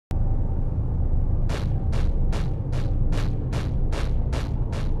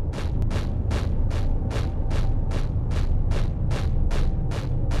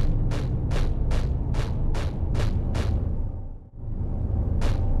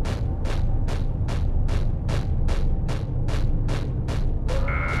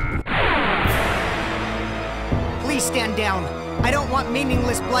stand down. I don't want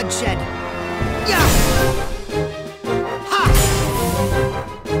meaningless bloodshed. Yeah!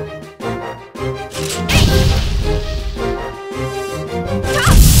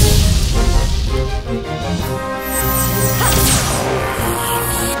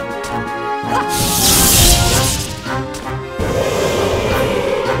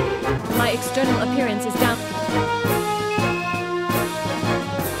 My external appearance is down.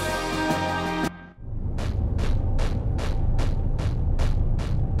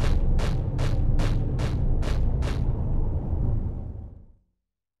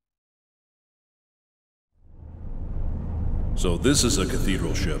 So this is a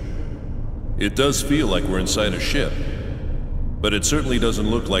cathedral ship. It does feel like we're inside a ship, but it certainly doesn't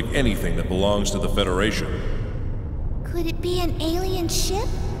look like anything that belongs to the Federation. Could it be an alien ship?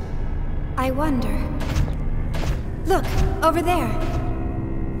 I wonder. Look, over there.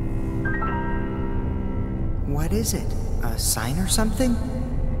 What is it? A sign or something?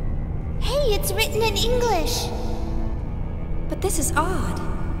 Hey, it's written in English. But this is odd.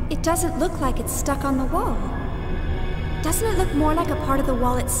 It doesn't look like it's stuck on the wall. Doesn't it look more like a part of the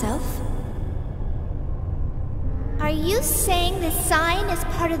wall itself? Are you saying this sign is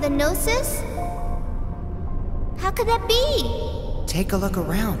part of the Gnosis? How could that be? Take a look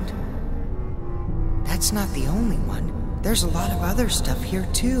around. That's not the only one. There's a lot of other stuff here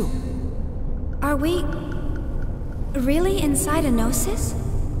too. Are we really inside a Gnosis?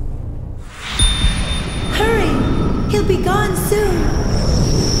 Hurry! He'll be gone soon!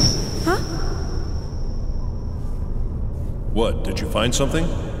 Huh? What, did you find something?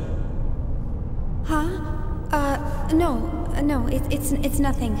 Huh? No, it's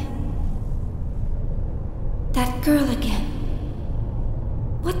nothing. That girl again.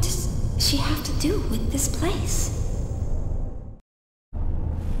 What does she have to do with this place?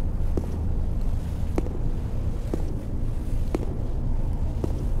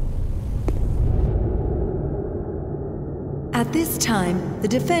 At this time, the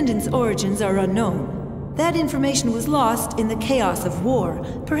defendant's origins are unknown. That information was lost in the chaos of war,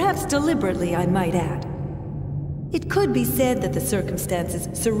 perhaps deliberately, I might add. It could be said that the circumstances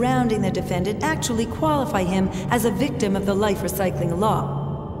surrounding the defendant actually qualify him as a victim of the life recycling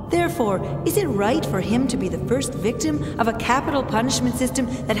law. Therefore, is it right for him to be the first victim of a capital punishment system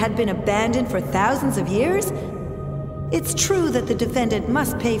that had been abandoned for thousands of years? It's true that the defendant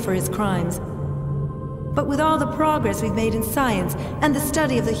must pay for his crimes. But with all the progress we've made in science and the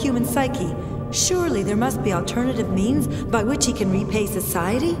study of the human psyche, surely there must be alternative means by which he can repay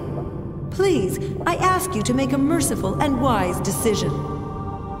society? Please, I ask you to make a merciful and wise decision.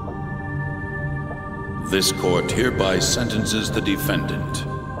 This court hereby sentences the defendant,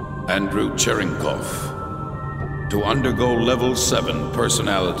 Andrew Cherenkov, to undergo Level 7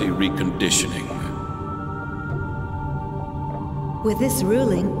 personality reconditioning. With this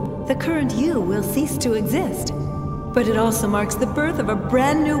ruling, the current you will cease to exist. But it also marks the birth of a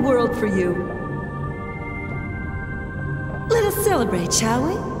brand new world for you. Let us celebrate, shall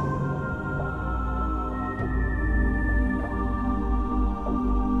we?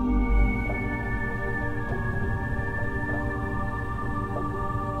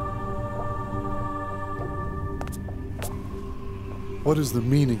 What is the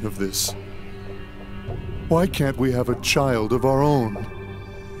meaning of this? Why can't we have a child of our own?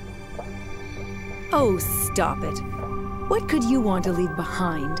 Oh, stop it. What could you want to leave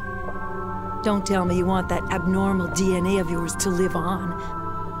behind? Don't tell me you want that abnormal DNA of yours to live on.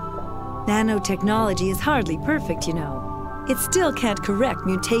 Nanotechnology is hardly perfect, you know. It still can't correct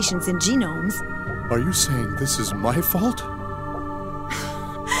mutations in genomes. Are you saying this is my fault?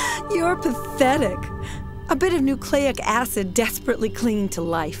 You're pathetic. A bit of nucleic acid desperately clinging to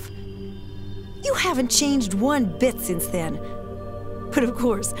life. You haven't changed one bit since then. But of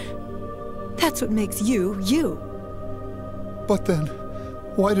course, that's what makes you, you. But then,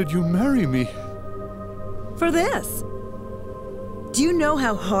 why did you marry me? For this. Do you know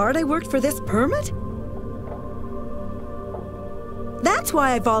how hard I worked for this permit? That's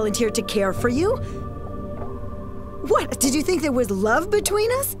why I volunteered to care for you. What, did you think there was love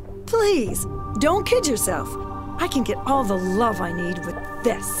between us? Please, don't kid yourself. I can get all the love I need with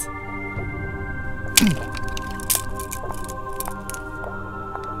this.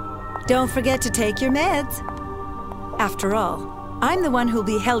 Don't forget to take your meds. After all, I'm the one who'll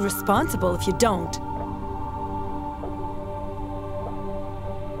be held responsible if you don't.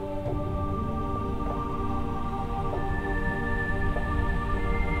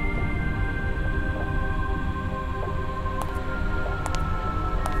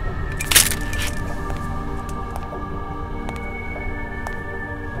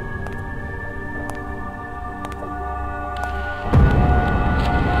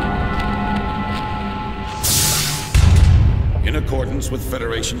 accordance with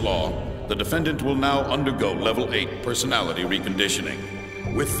Federation law, the defendant will now undergo Level 8 personality reconditioning.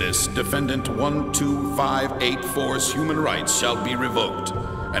 With this, Defendant 12584's human rights shall be revoked,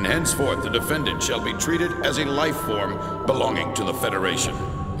 and henceforth the defendant shall be treated as a life form belonging to the Federation.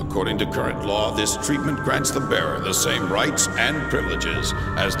 According to current law, this treatment grants the bearer the same rights and privileges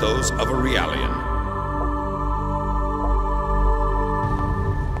as those of a Realian.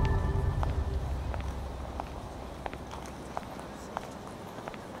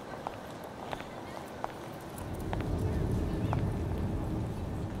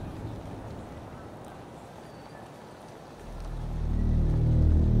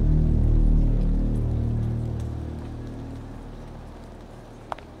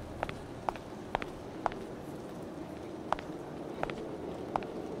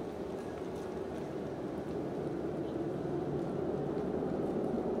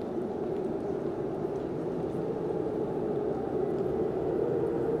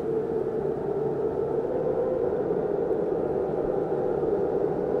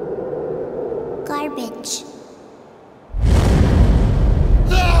 Garbage.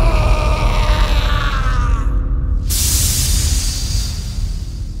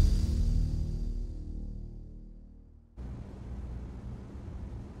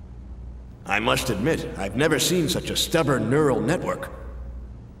 I must admit, I've never seen such a stubborn neural network.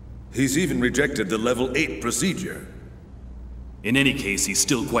 He's even rejected the Level 8 procedure. In any case, he's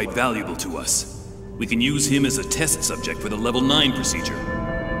still quite valuable to us. We can use him as a test subject for the Level 9 procedure.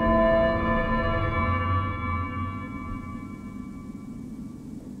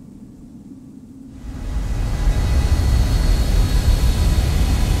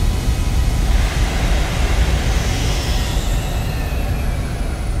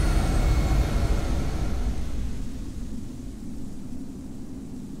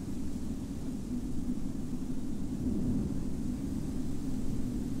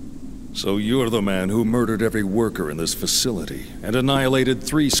 So you're the man who murdered every worker in this facility and annihilated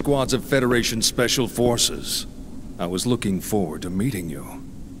 3 squads of Federation Special Forces. I was looking forward to meeting you.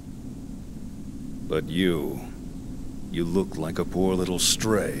 But you look like a poor little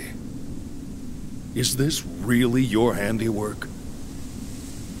stray. Is this really your handiwork?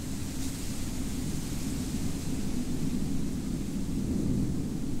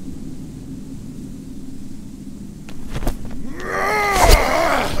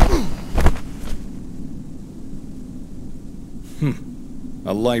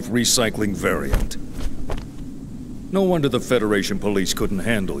 A life recycling variant. No wonder the Federation police couldn't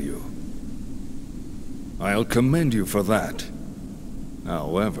handle you. I'll commend you for that.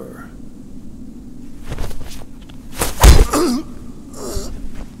 However...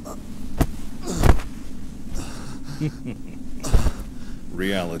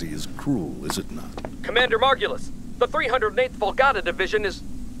 reality is cruel, is it not? Commander Margulis, the 308th Volgata Division is...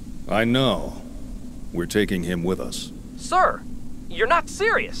 I know. We're taking him with us. Sir, you're not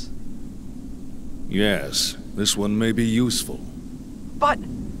serious. Yes, this one may be useful. But...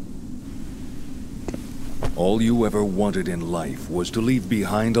 all you ever wanted in life was to leave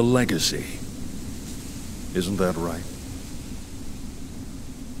behind a legacy. Isn't that right?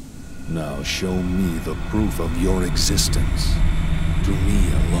 Now show me the proof of your existence. To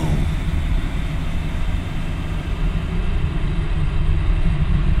me alone.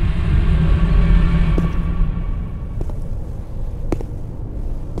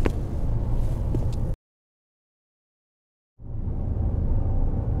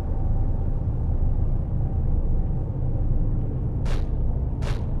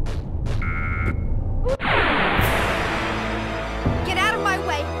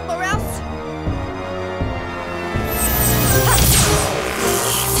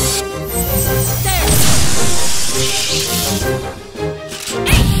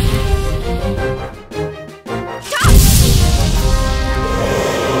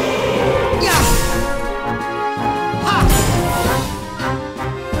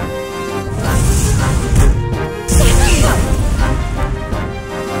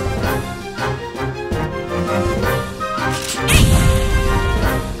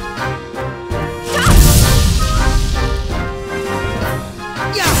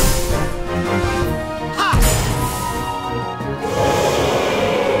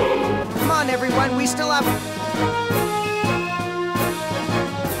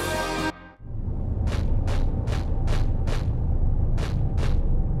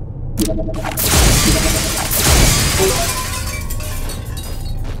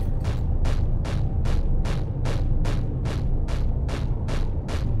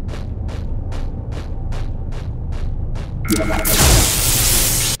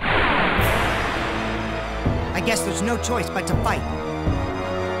 I guess there's no choice but to fight.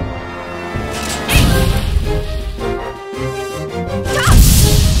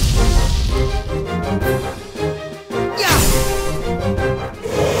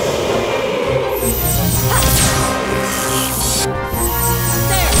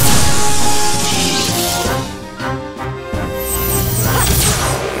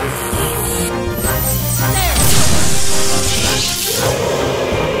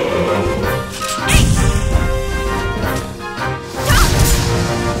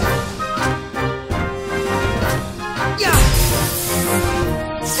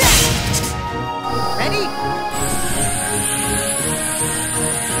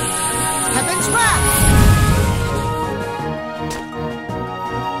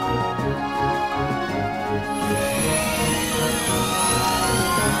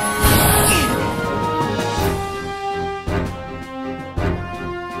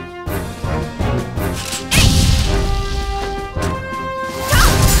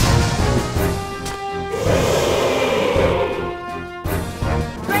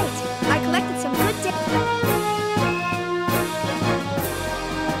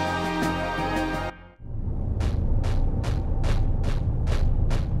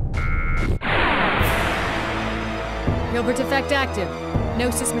 Gilbert effect active.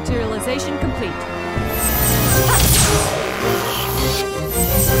 Gnosis materialization complete.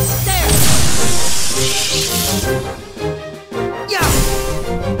 There! Yeah!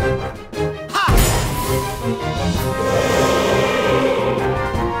 Ha!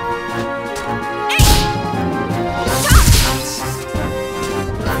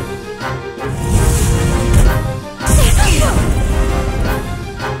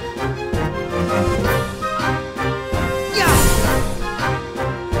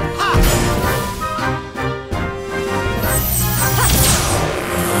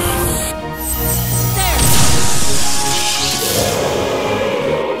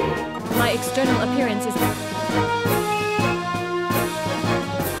 External appearance is...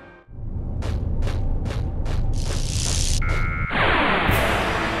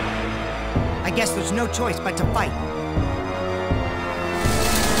 I guess there's no choice but to fight.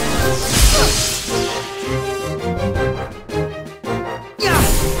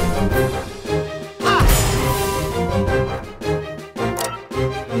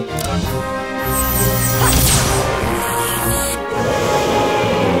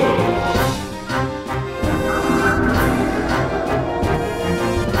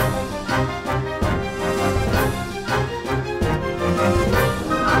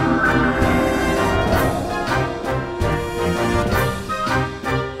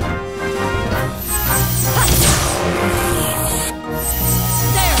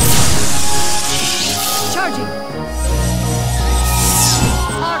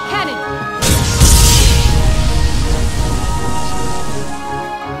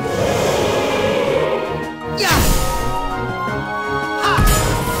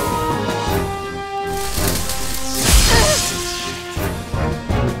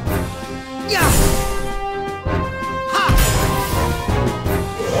 Yeah! Ha!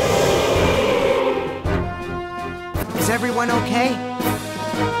 Is everyone okay?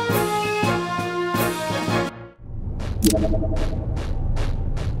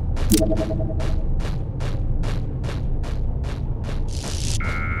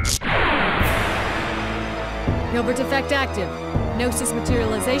 Gilbert effect active. Gnosis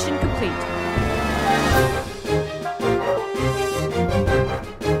materialization complete.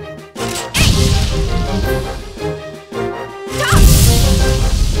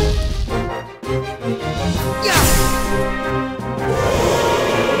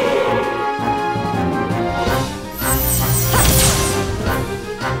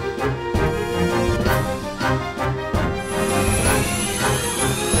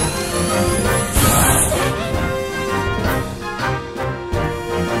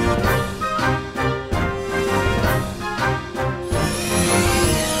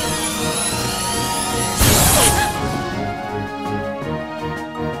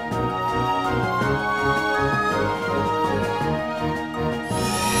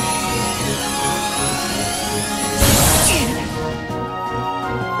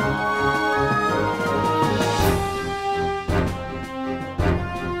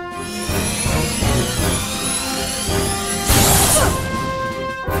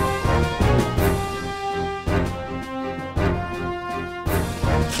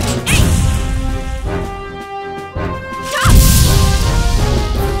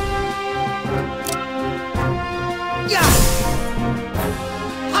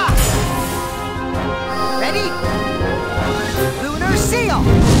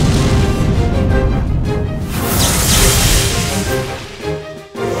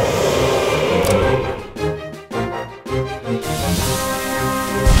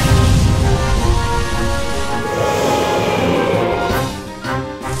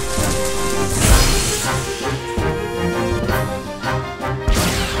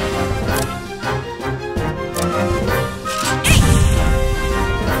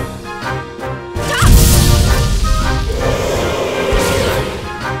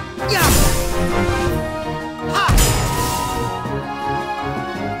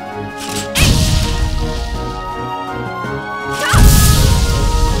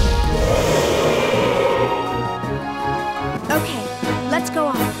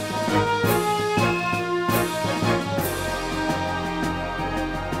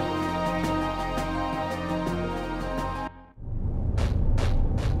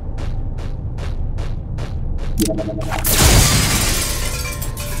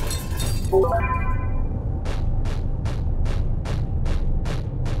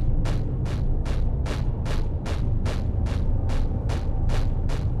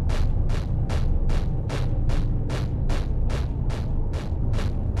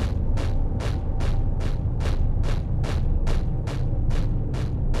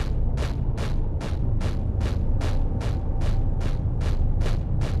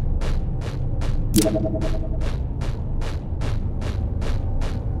 All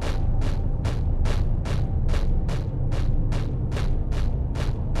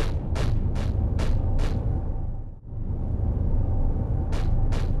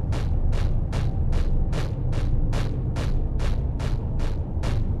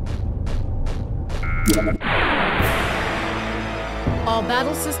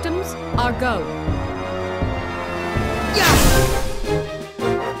battle systems are go.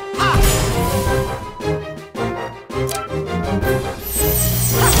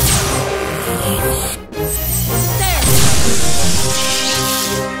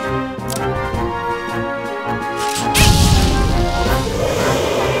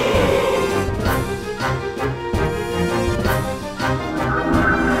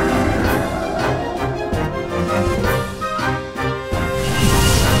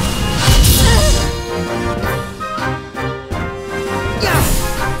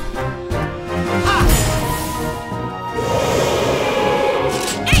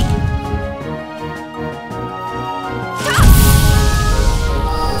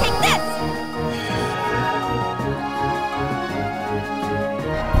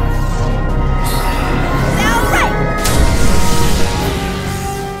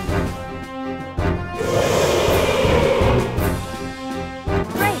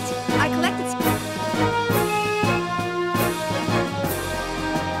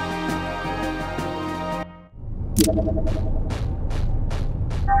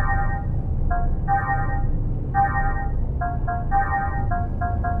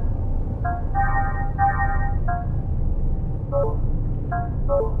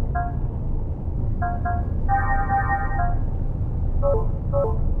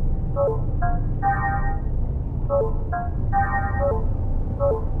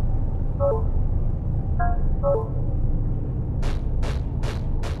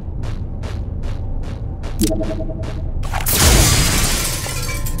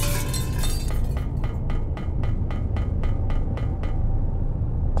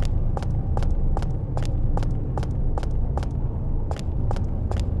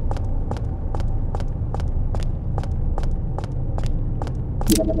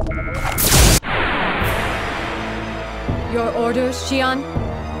 Your orders, Xian?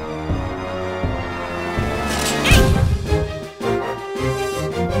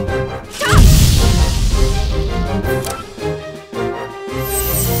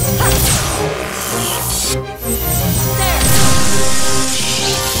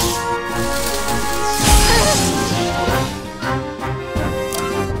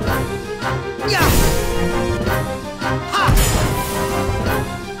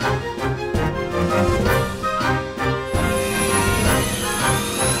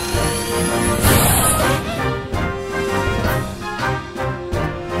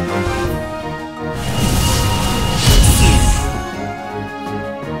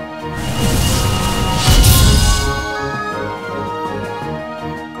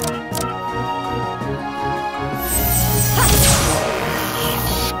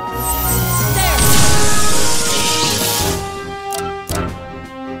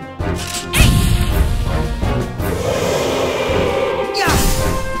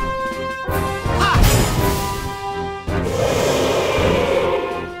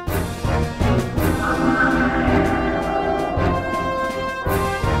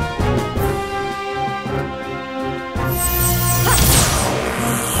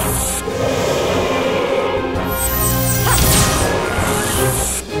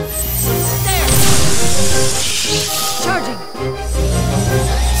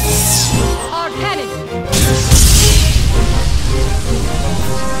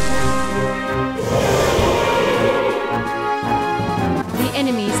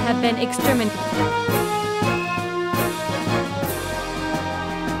 Exterminate.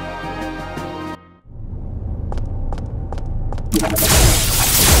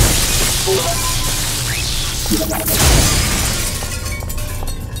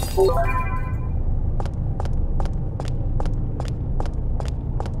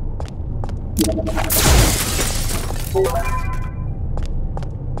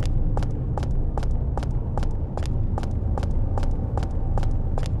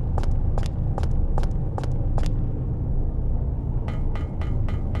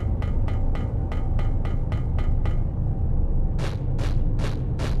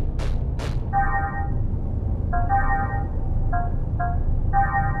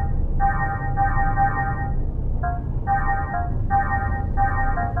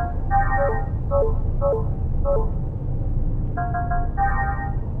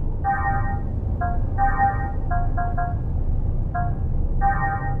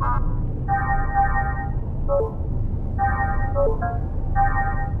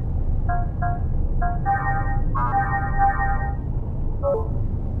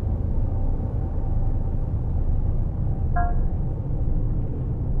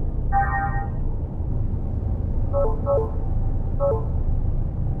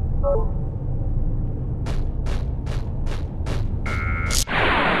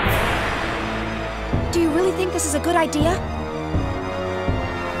 Do you really think this is a good idea?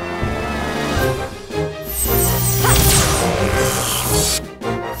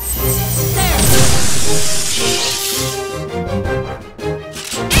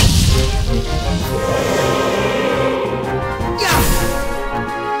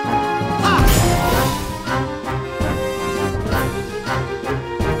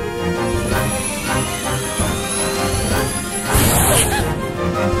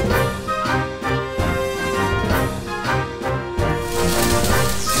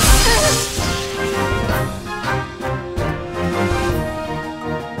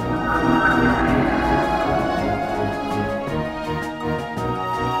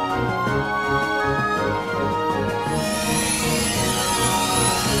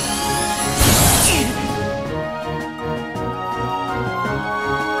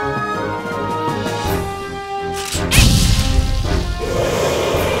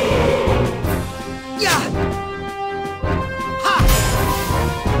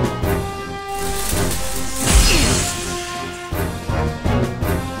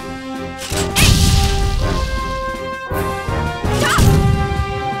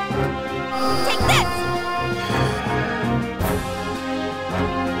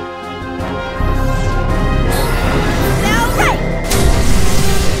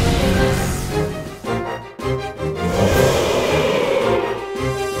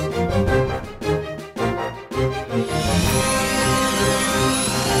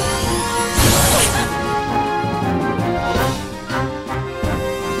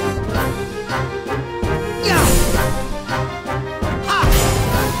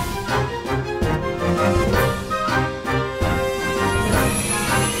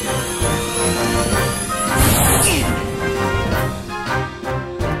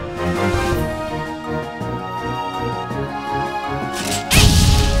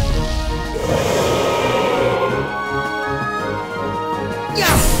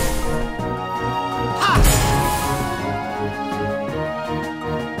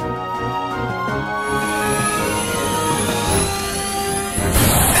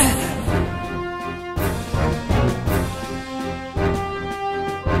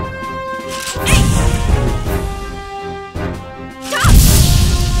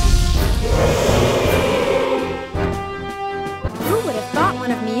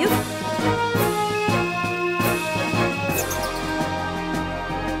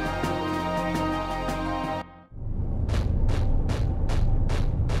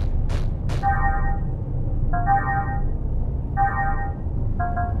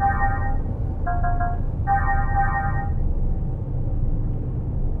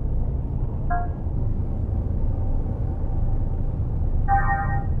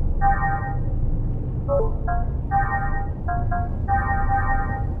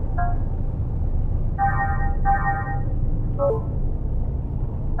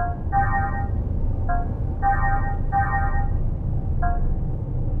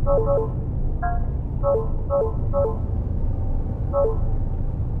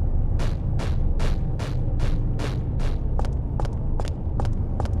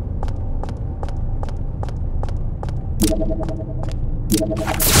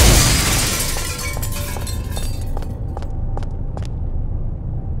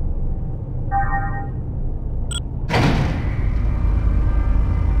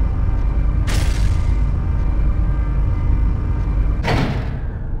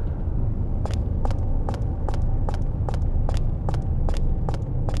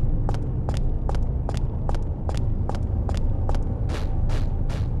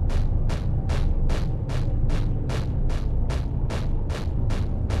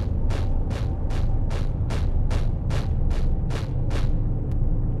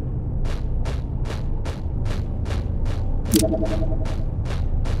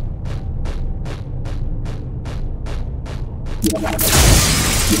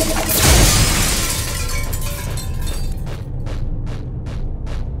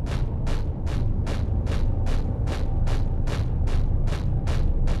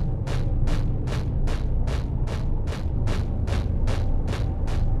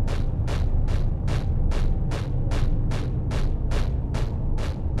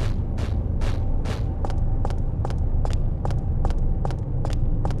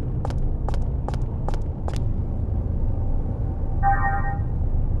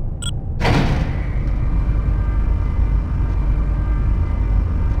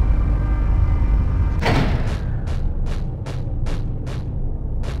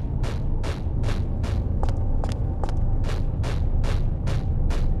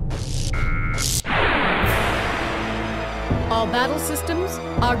 All battle systems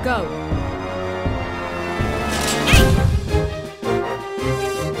are go.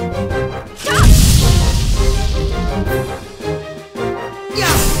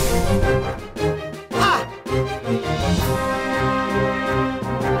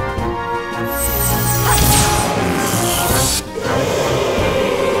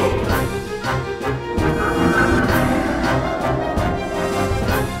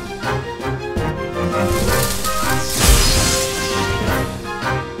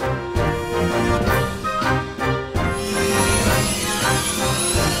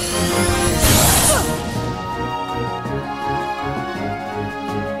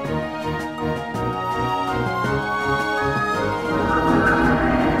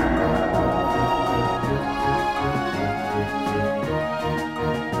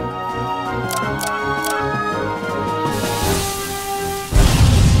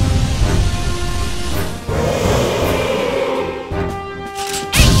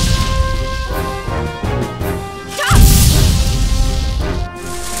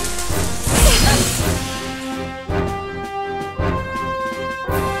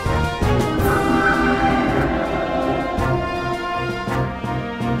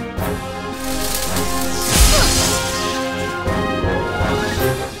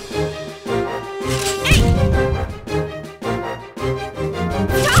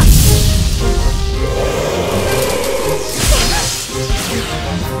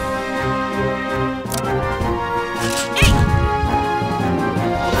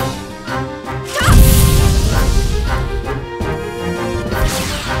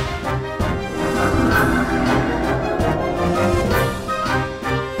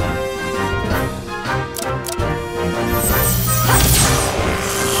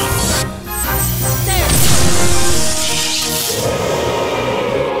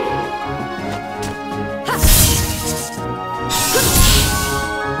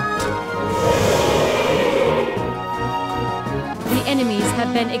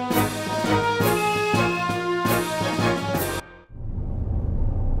 been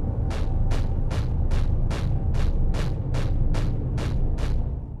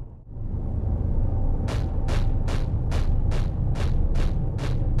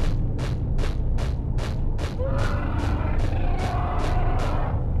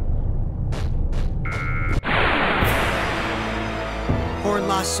Poor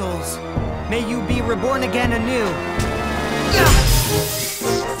lost souls, may you be reborn again anew.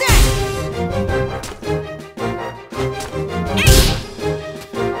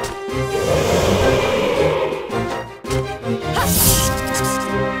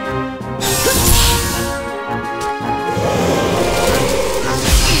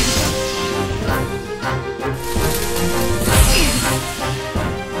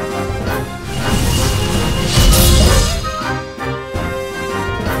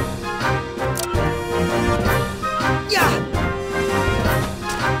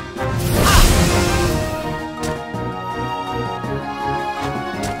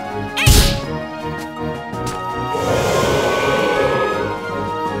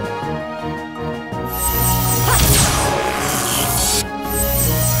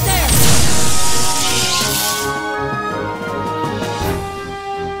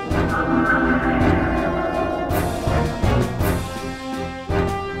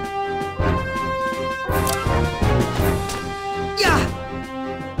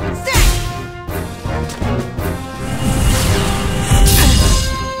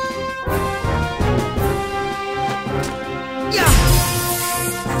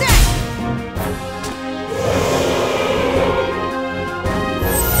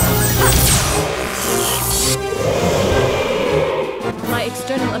 my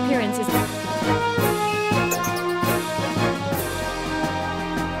external appearance is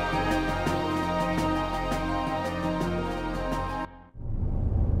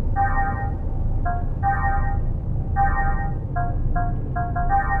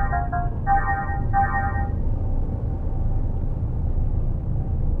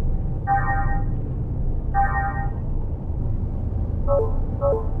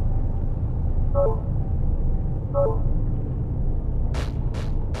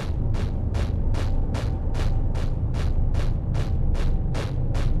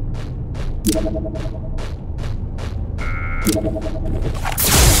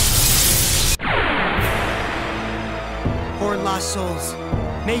Poor lost souls,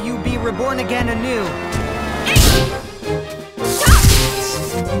 may you be reborn again anew.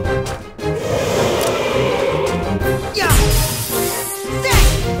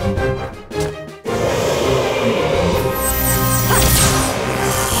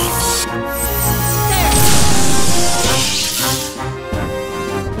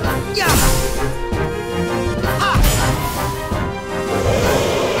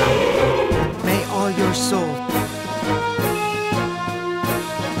 May all your souls.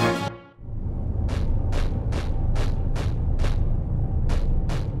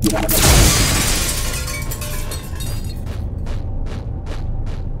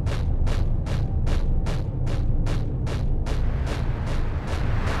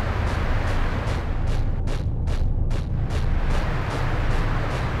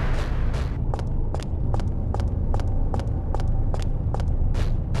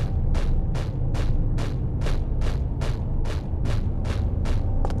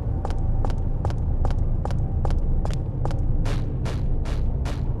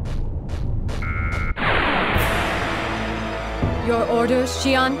 your orders,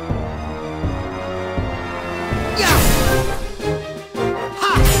 Xian?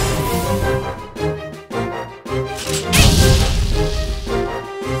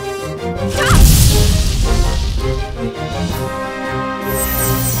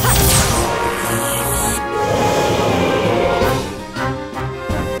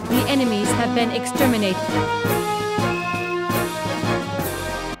 The enemies have been exterminated.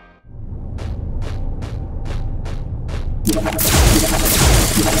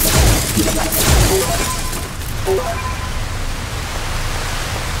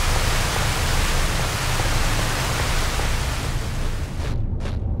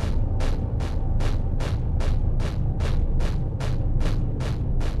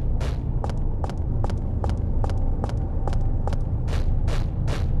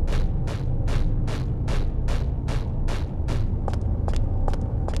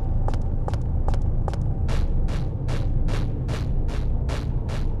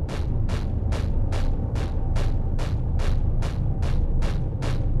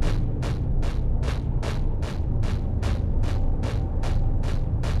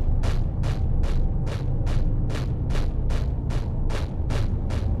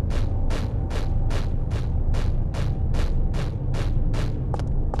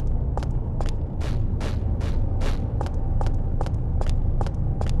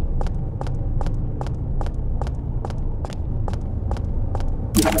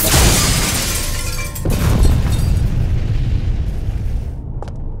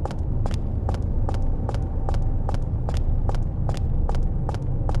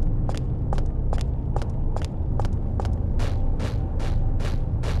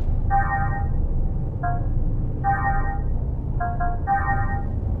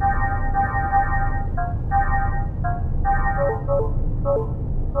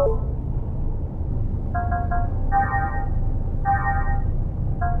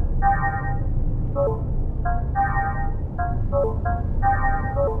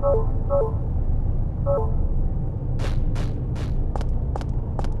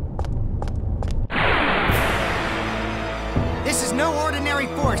 no ordinary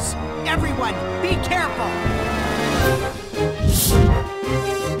force. Everyone, be careful!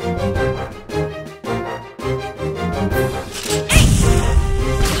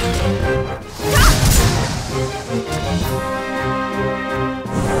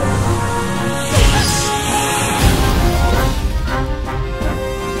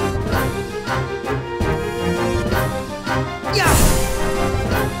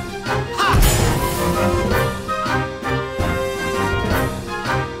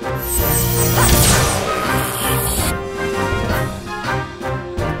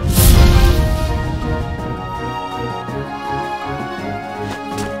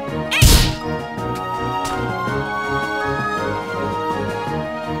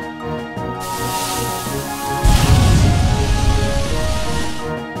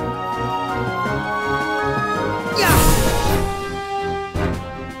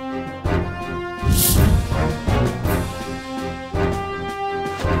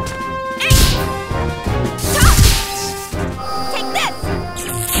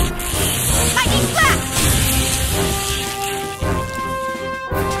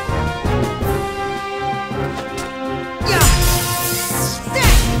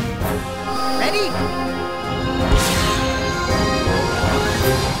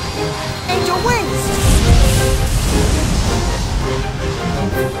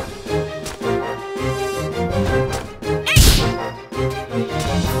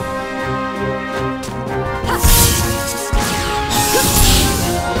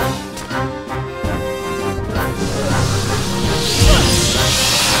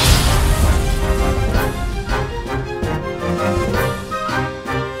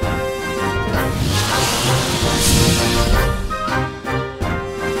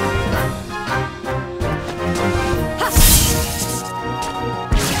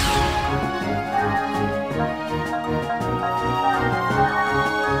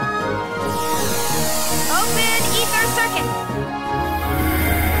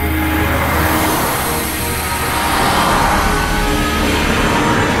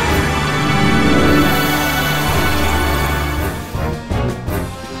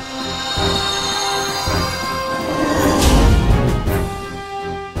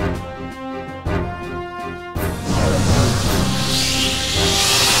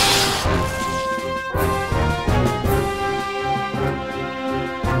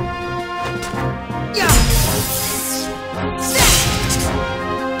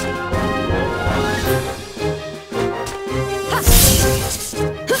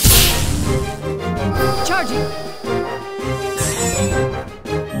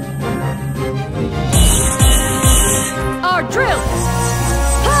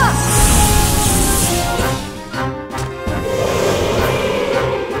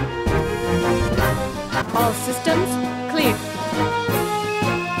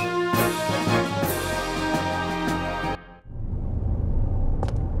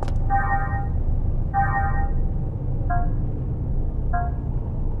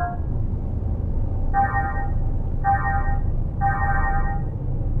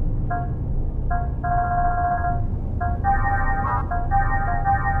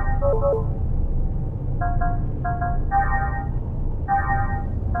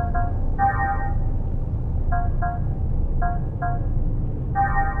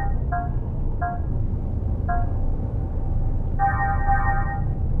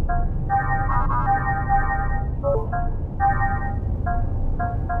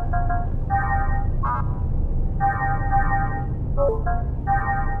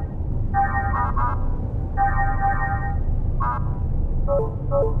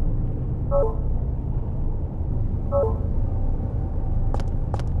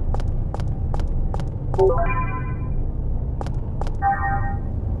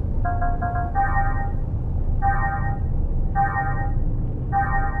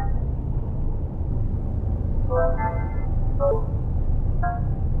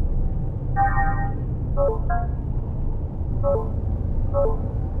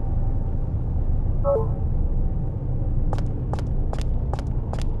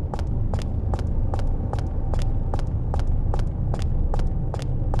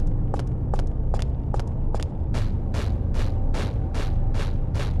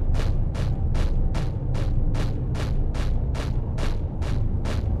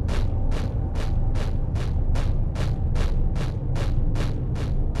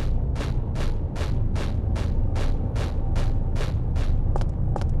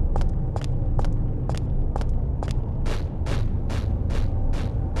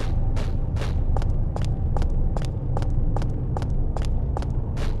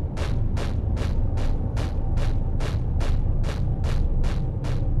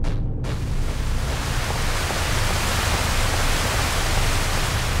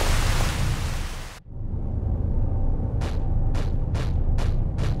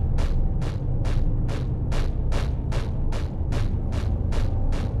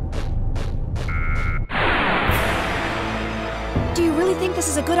 think this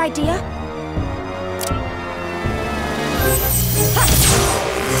is a good idea?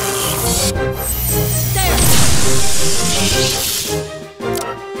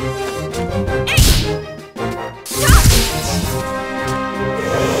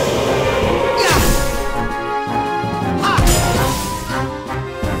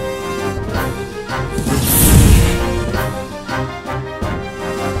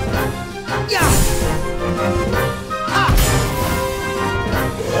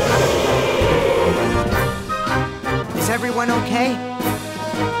 Is everyone okay?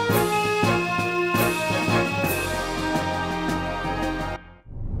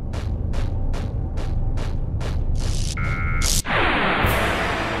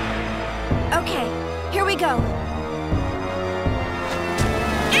 Okay, here we go.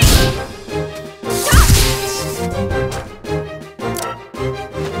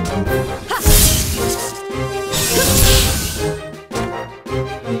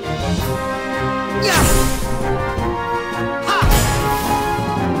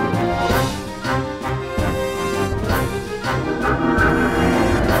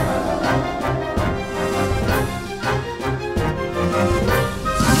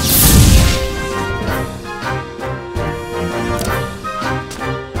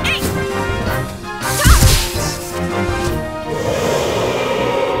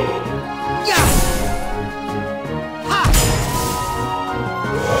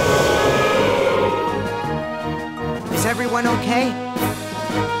 Is everyone okay?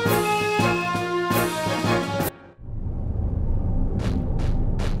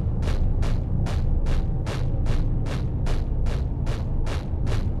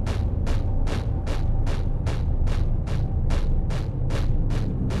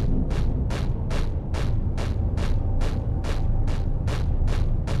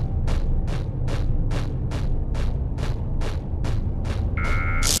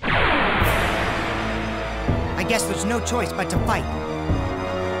 I guess there's no choice but to fight.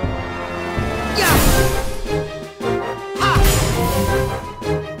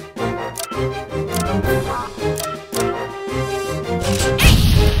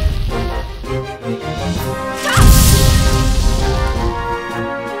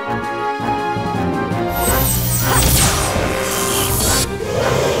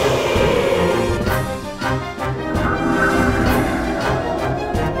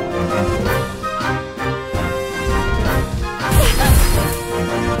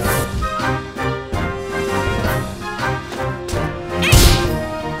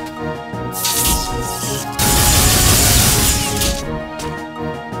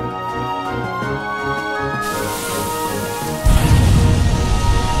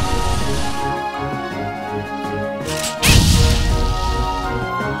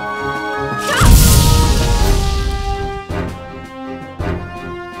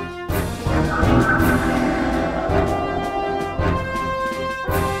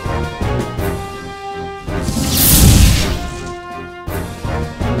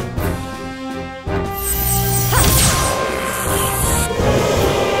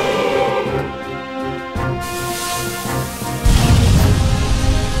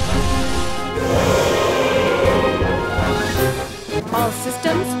 All systems